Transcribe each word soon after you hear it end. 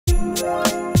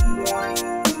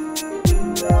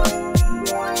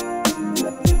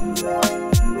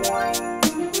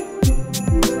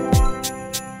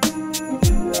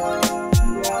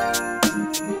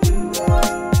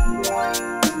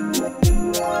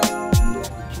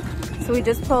So we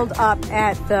just pulled up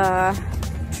at the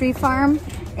tree farm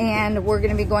and we're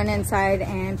gonna be going inside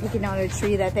and picking out a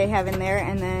tree that they have in there,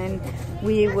 and then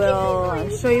we will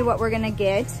show you what we're gonna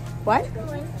get. What?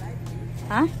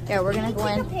 Huh? Yeah, we're gonna go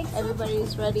in.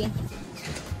 Everybody's ready.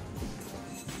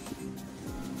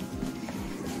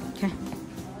 Okay.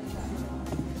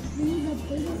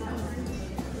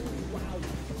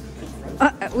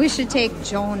 We should take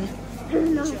Joan.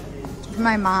 No.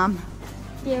 My mom.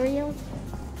 Cereal?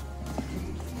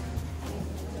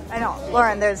 I know.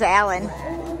 Lauren, there's Alan.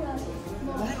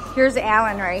 Here's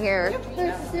Alan right here.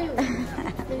 There's Sue.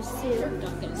 There's Sue.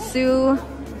 Sue.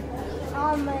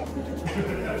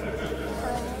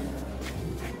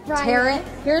 Terrence.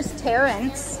 Here's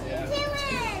Terrence.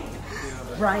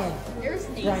 Brian. There's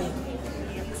Brian.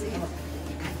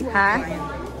 Huh?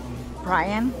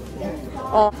 Brian?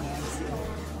 Oh.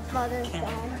 Mother's Day.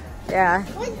 Yeah.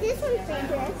 What's this one,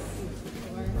 Francis?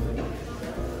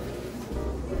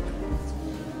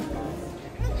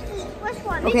 Which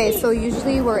one? Okay, so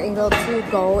usually we're able to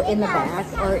go in the back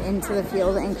or into the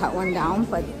field and cut one down,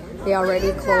 but they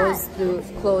already closed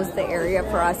the area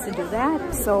for us to do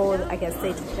that. So I guess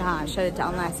they shut it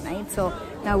down last night. So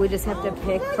now we just have to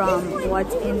pick from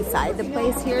what's inside the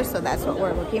place here. So that's what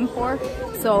we're looking for.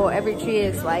 So every tree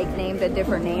is like named a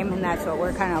different name, and that's what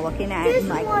we're kind of looking at. And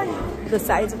like the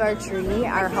size of our tree,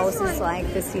 our house is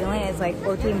like, the ceiling is like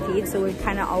 14 feet. So we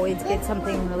kind of always get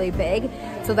something really big.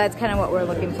 So that's kind of what we're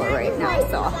looking for right now.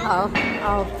 So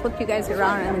I'll flip you guys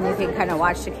around, and then you can kind of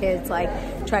watch the kids like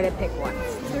try to pick one.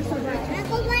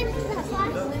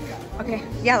 Okay,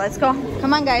 yeah, let's go.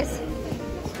 Come on, guys.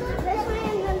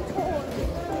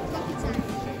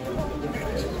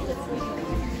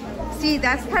 See,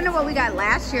 that's kind of what we got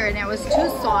last year, and it was too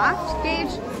soft,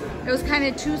 Gage. It was kind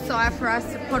of too soft for us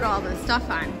to put all the stuff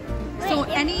on. So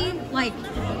any, like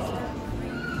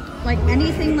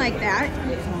anything like that,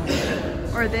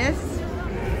 or this.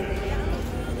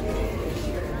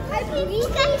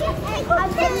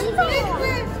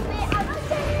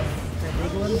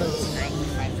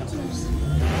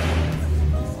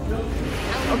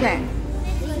 Okay.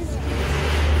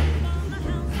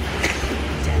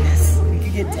 Dennis. We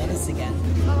could get Dennis again.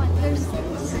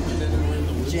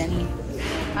 Jenny. No.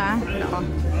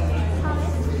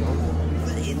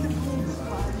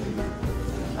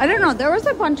 I don't know. There was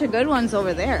a bunch of good ones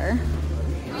over there.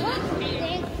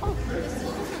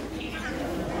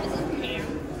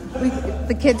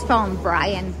 The kids found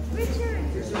Brian.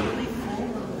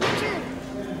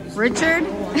 Richard?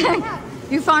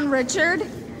 You found Richard?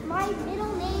 My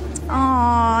middle name.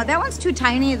 Oh, that one's too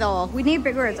tiny though. We need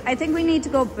bigger ones. I think we need to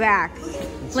go back.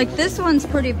 Like this one's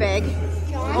pretty big.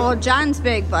 Oh, John's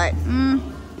big, but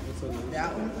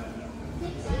That one?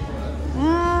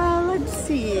 let's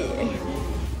see.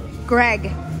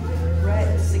 Greg.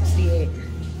 Red 68.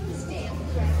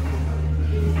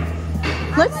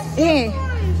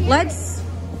 Let's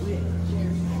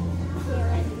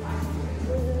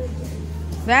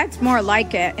that's more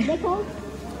like it. Nickel.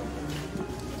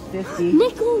 50.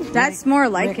 Nickel. That's more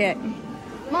like it.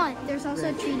 Mom, there's also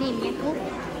a tree named Nickel.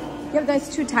 Yeah, that's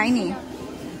too tiny.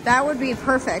 That would be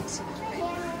perfect.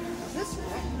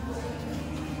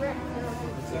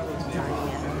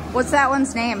 What's that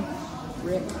one's name?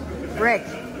 Rick. Rick.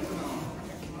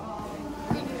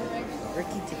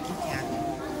 Ricky Ticky Tacky.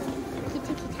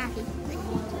 Tiki Tacky.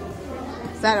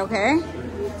 Is that okay?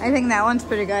 I think that one's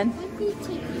pretty good.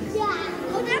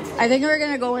 I think we're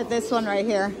gonna go with this one right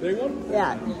here. Big one?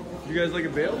 Yeah. You guys like a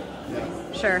bale?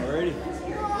 Sure. Alrighty.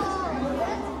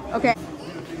 Okay.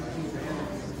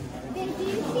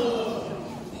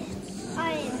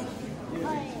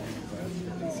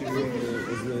 See, it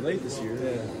was really late this year.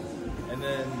 Yeah. And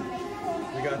then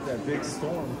we got that big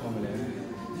storm coming in.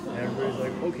 And everybody's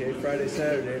like, okay, Friday,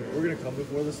 Saturday, we're gonna come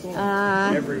before the storm.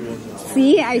 Everyone was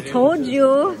See, I told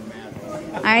you.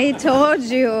 I told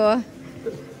you.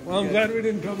 Well, I'm glad we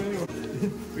didn't come anyway.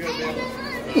 We got bale.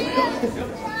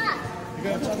 You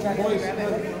got boys.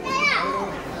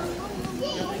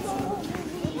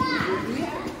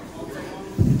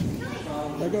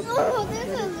 Oh, this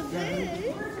is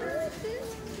big.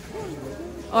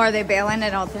 Oh, are they bailing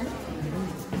it out there?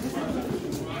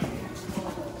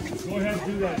 Go ahead and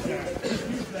do that, Jack.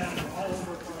 Use that all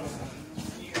over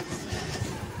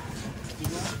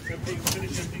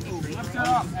Lift it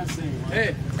up.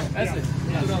 Hey, that's it.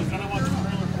 I don't want the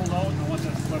trailer pulled out and I want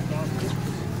that swept off.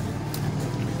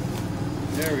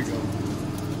 There we go.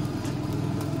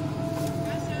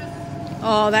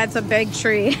 Oh, that's a big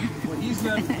tree. Well, he's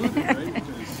not moving, right?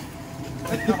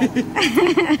 We have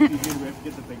to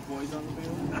get the big boys on the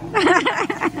bale.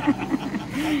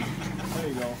 There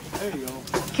you go. There you go.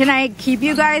 Can I keep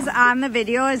you guys on the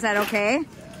video? Is that okay?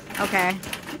 Okay.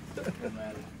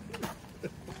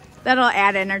 That'll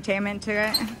add entertainment to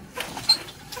it.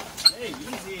 Hey,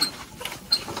 easy.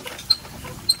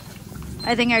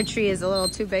 I think our tree is a little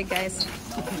too big, guys.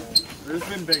 No, there's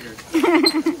been bigger.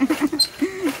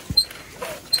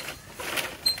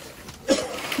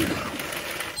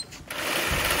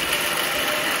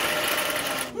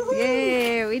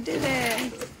 Yay, we did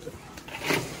it.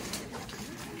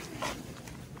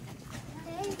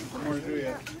 Where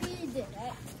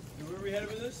are we headed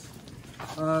with this?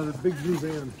 The big blue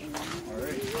van. All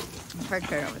right. Park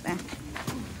right over there.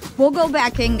 We'll go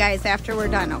back in, guys, after we're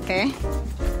done, okay?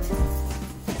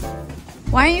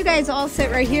 Why don't you guys all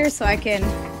sit right here so I can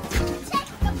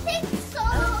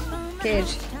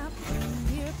gauge.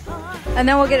 And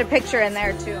then we'll get a picture in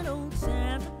there too.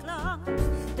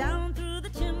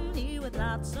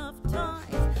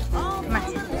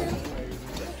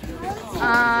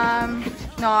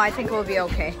 No, I think we'll be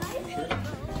okay.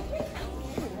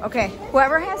 Okay,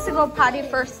 whoever has to go potty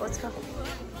first, let's go.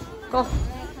 Go.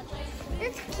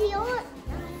 It's cute.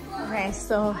 Okay,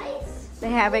 so they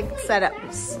have it set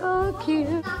up. So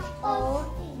cute.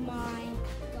 Oh my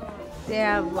god. They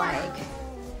have like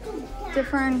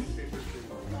different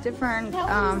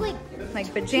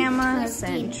like pajamas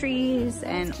and trees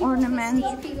and ornaments.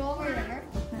 If you go over there,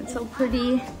 It's so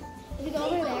pretty. if you go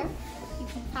over there,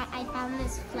 I found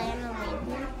this flannel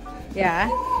reindeer. Yeah.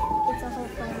 It's a whole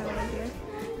flannel reindeer.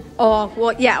 Oh,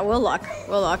 well, yeah, we'll look.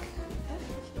 We'll look.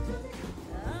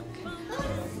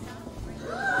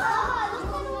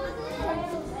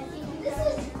 This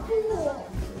is cool.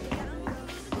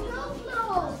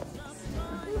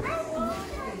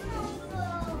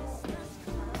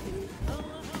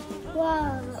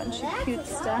 Wow. Bunch of cute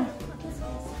stuff.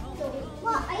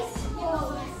 Well, ice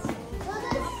balls.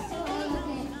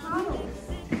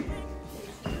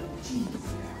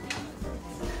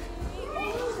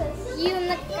 You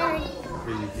look Are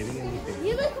you getting anything?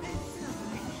 You look.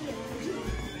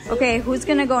 Okay, who's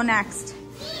gonna go next?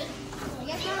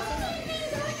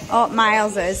 Oh,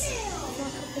 Miles is.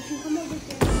 If you come over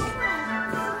here.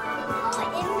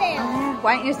 In there.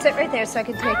 Why don't you sit right there so I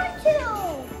can take...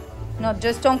 No,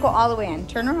 just don't go all the way in.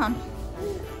 Turn around.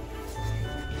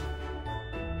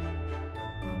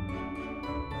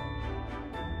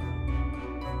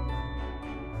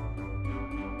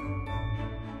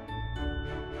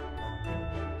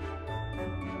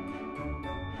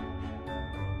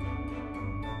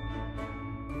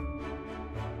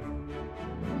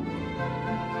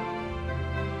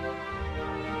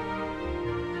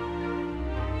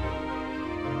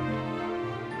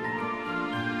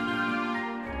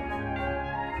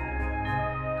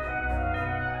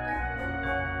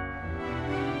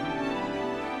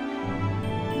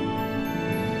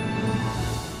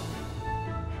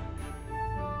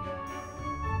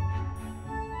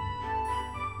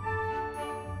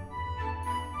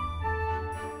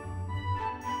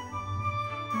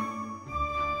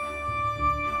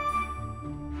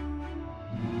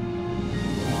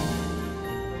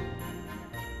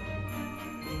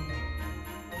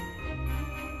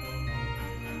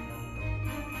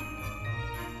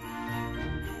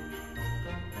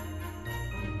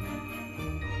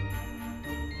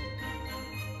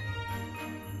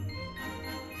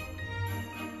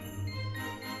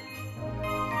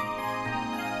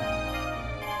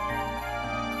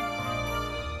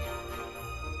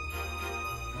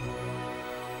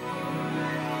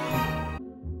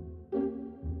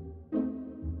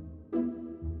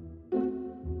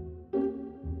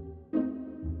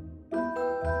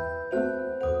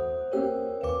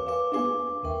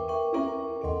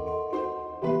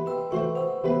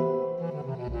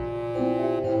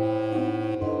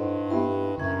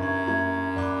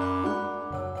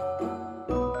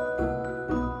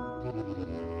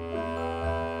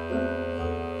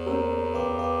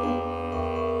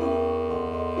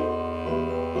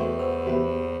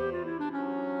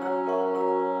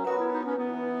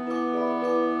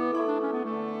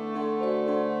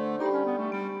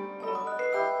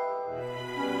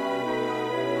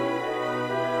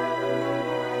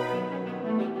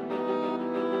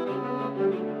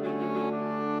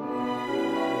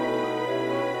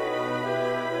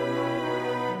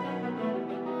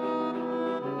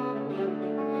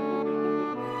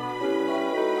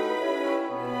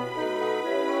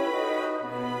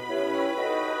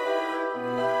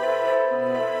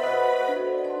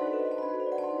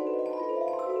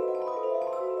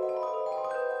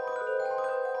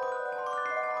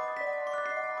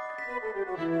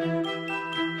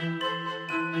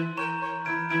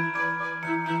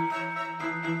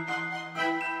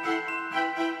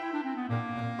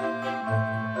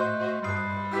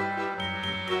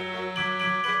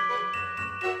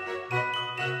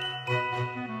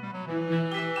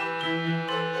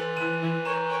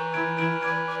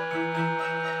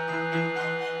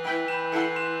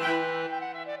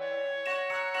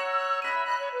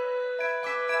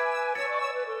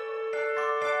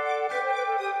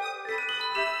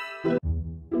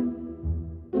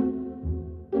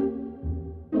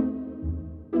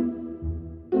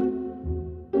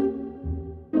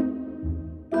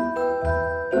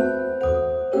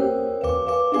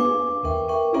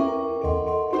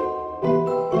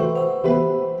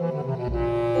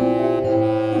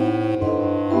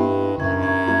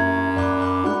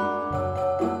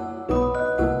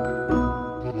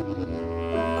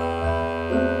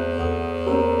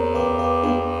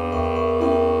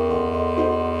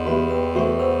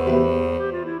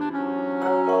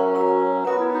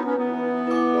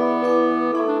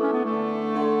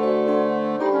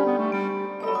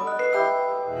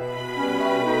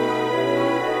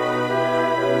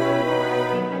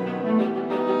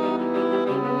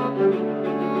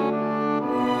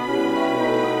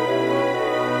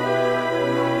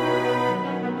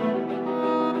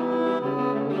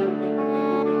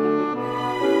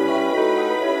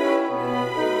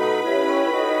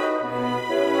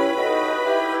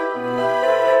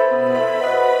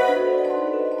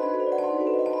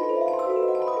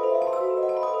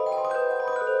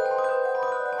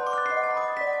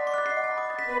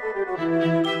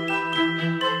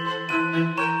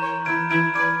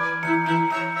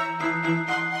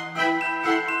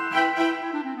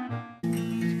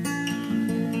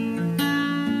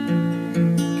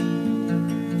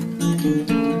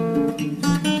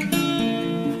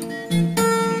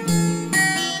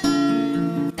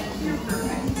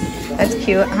 That's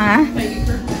cute, huh?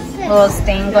 Little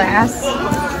stained glass.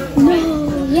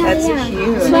 That's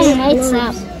cute. That's why it lights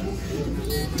up.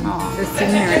 Oh, the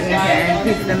scenery here.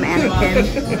 He's the mannequin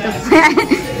with the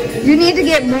plaid. You need to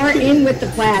get more in with the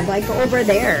plaid, like over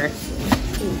there.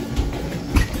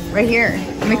 Right here,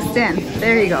 mixed in.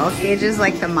 There you go. Gage is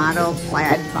like the model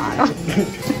plaid model.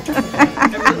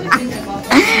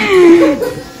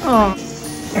 Oh.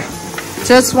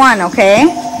 Just one, okay?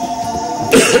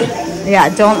 Yeah,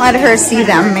 don't let her see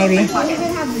them, maybe.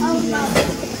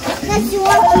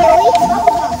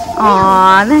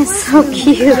 Aw, that's so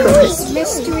cute.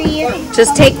 Mystery.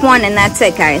 Just take one and that's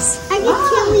it, guys. I get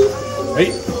Killy.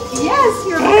 Hey. Yes,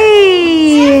 you're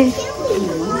Hey!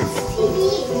 Killy wants TV.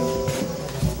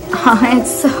 Oh,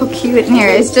 it's so cute in here.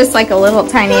 It's just like a little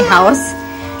tiny house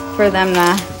for them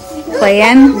to play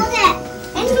in.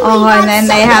 Oh, and then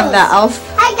they have the elf.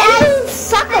 Hi guys.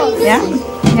 Suckles. Yeah,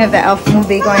 you have the elf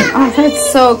movie going. Oh,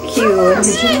 that's so cute.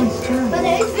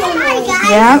 Hi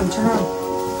guys. Yep.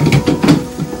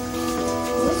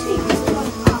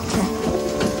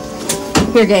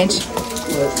 Here, Gage.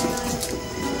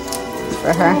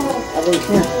 For her.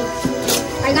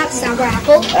 I got sour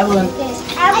apple. Evelyn.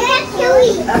 I got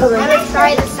Killy. I'm gonna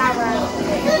try the sour apple.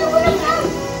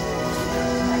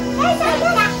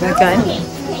 That's good.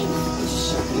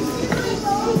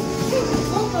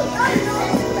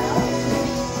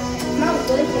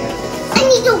 I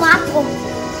need the apple.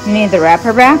 You need the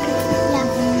wrapper back? Yeah.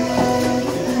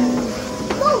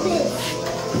 Hold it.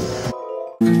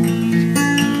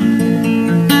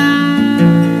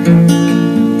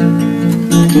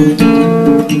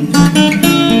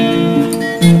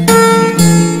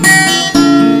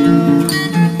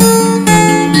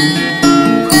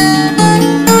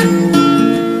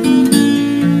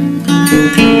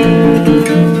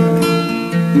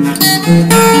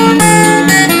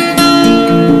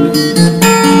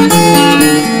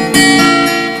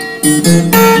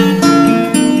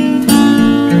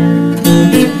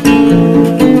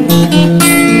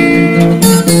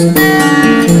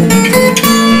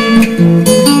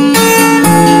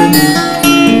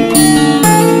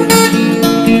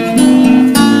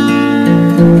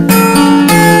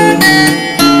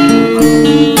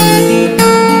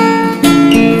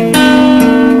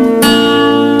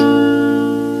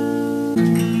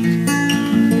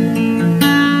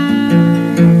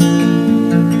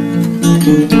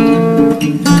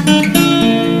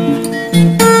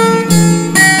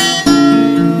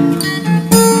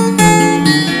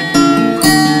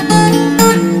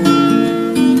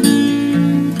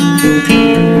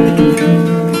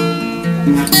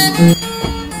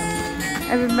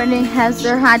 Everybody has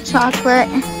their hot chocolate.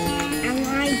 And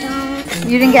I don't.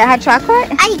 You didn't get hot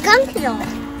chocolate? I gunked it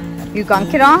all. You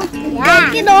gunk it all?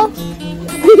 Yeah. It all.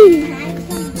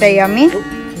 They yummy?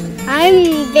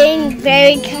 I'm being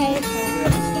very careful.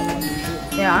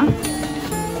 Yeah.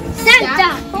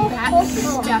 Santa.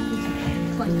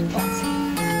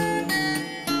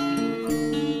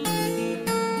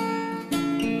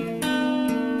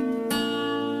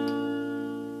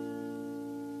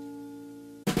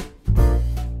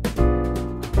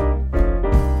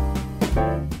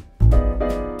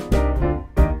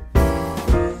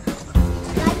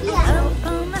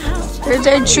 There's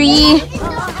our tree.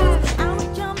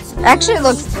 Actually, it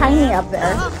looks tiny up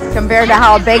there compared to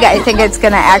how big I think it's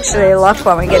gonna actually look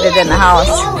when we get it in the house.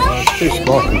 Too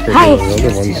small compared to Hi. the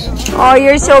other ones. Oh,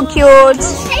 you're so cute.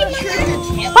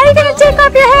 Why are you gonna take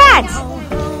off your hat?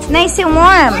 It's nice and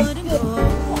warm.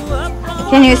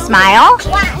 Can you smile?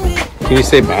 Can you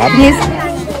say Bob? Can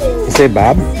You say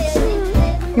Bob?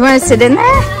 you want to sit in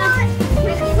there?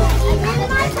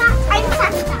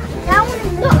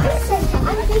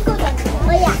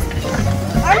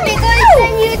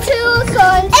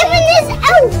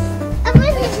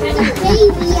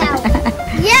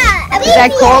 Is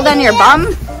that cold on your bum?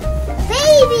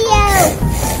 Baby out.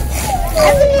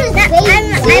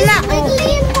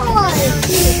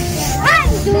 I'm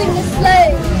doing the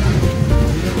sleigh.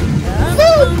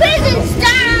 Food presents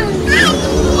down.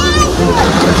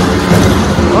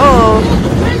 Whoa.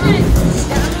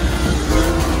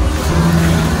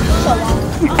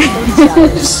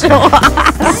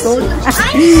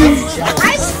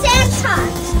 I'm Santa.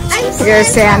 You're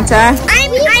Santa.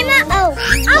 I'm an elf.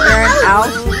 You're an elf.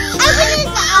 Everyone is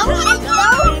an elf and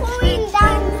they're pulling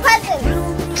down presents.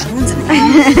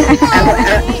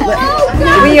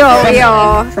 Weo.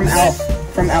 From Elf.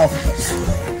 From Elf.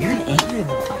 You're an angry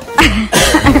boy.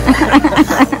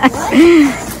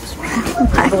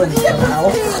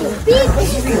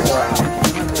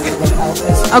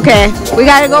 Okay, we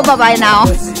gotta go bye-bye now.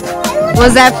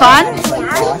 Was that fun?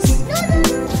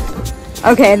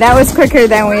 Okay, that was quicker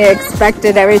than we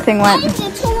expected. Everything went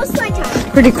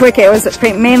pretty quick. It was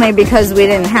mainly because we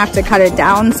didn't have to cut it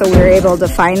down, so we were able to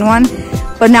find one.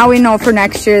 But now we know for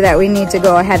next year that we need to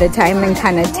go ahead of time and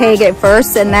kind of tag it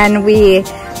first, and then we'll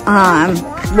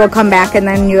come back and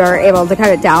then you are able to cut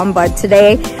it down. But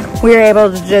today we were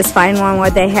able to just find one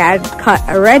what they had cut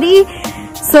already.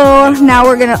 So now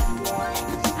we're gonna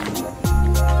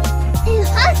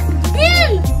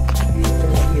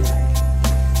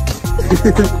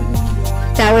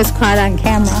that was caught on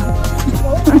camera.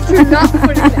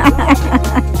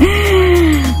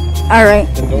 All right.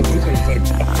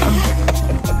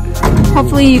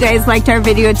 Hopefully you guys liked our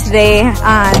video today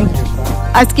on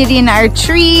us getting our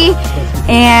tree,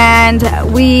 and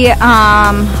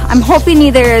I'm hoping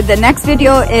either the next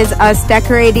video is us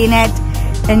decorating it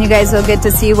and you guys will get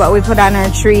to see what we put on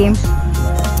our tree.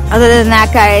 Other than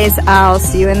that, guys, I'll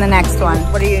see you in the next one.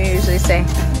 What do you usually say?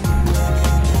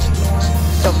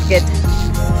 Don't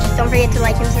forget to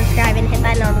like and subscribe and hit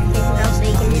that notification bell so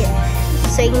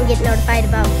you can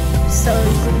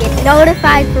get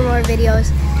notified for more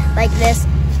videos like this.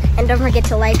 And don't forget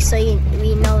to like so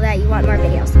we know that you want more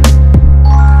videos.